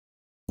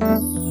You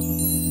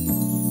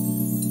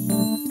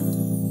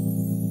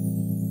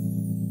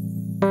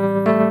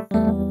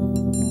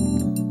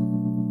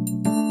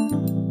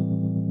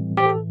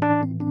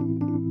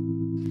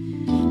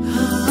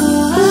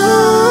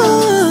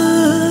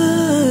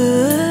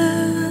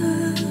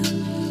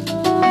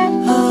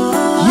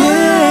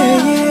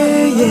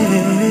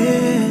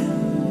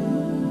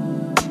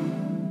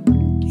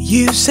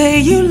say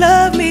you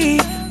love me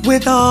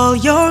with all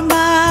your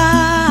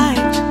might.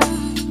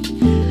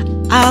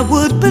 I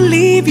would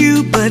believe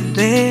you, but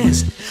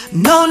there's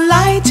no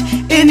light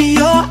in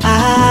your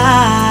eyes.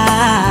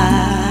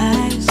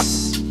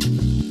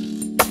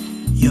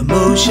 Your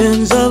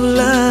motions of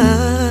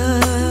love.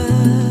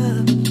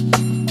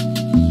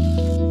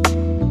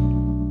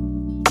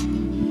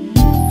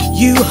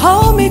 You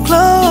hold me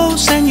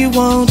close and you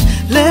won't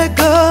let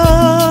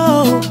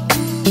go.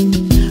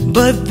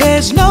 But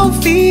there's no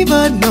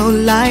fever, no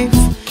life,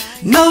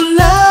 no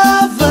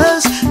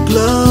lover's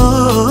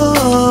glow.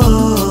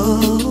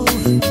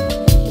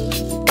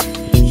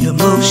 Your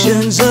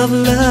motions of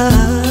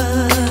love.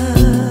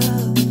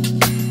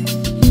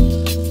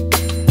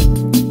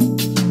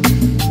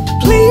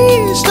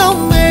 Please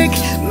don't make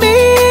me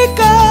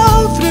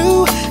go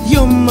through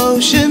your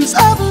motions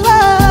of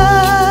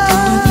love.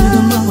 Going through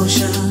the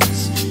motions,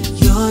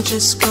 you're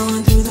just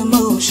going through the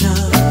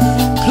motions.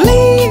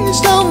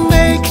 Please don't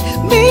make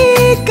me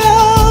go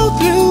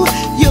through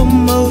your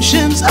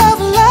motions of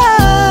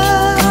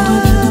love.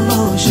 Going through the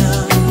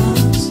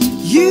motions.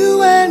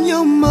 You and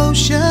your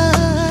motions.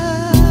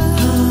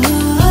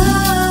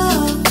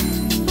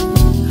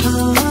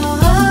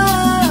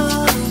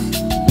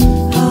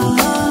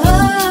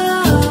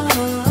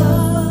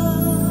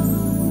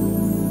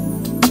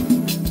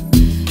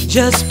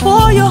 Just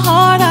pour your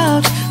heart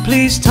out,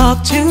 please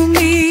talk to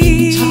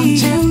me. Talk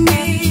to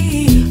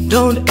me.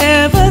 Don't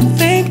ever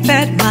think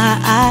that my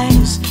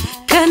eyes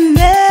can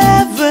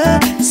never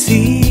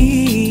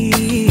see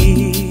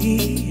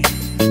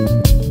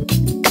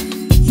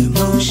your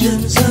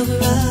motions of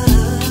love.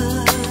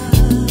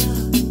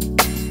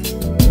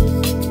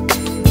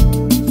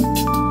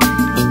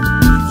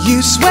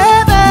 You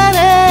swear that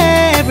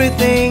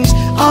everything's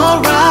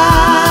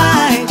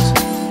alright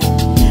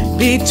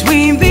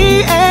between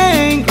the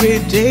angry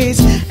days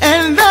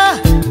and the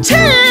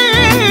tearful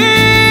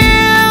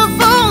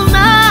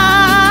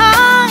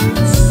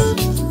nights.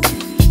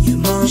 Your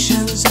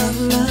motions of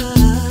love.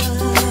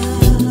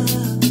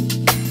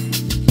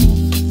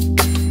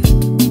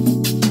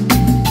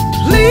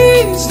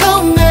 Please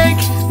don't make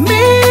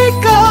me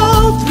go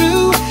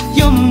through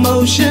your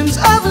motions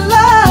of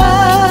love.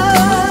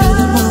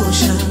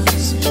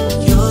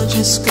 You're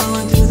just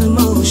going through the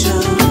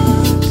motions.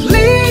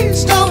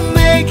 Please don't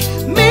make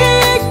me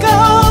go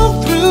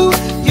through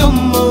your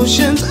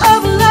motions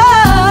of love.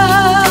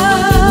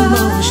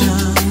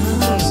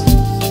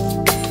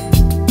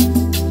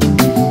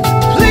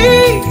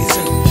 Please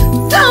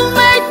don't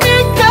make me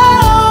go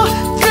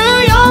through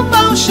your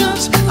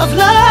motions of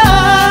love.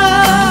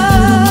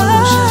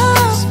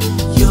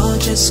 You're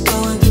just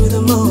going through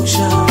the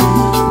motions.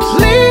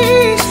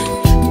 Please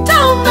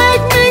don't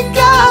make me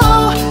go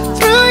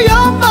through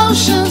your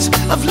motions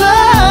of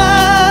love.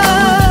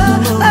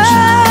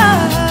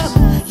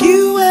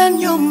 You and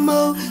your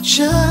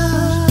motions.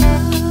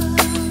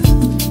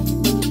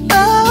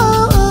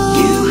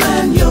 You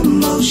and your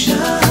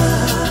motions.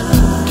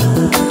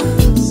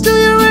 Do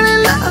you really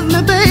love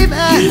me,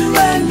 baby? You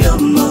and your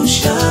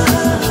motions.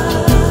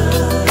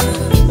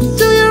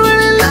 Do you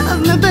really love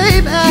me,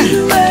 baby?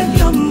 You and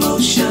your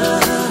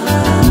motions.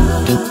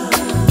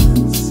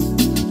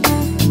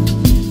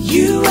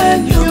 You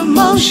and your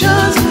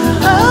Emotions.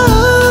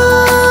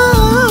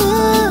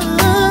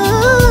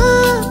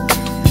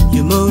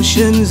 Your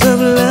motions of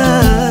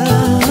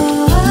love.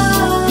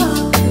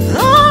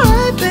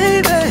 Alright,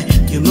 baby.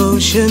 Your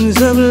motions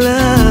of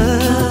love.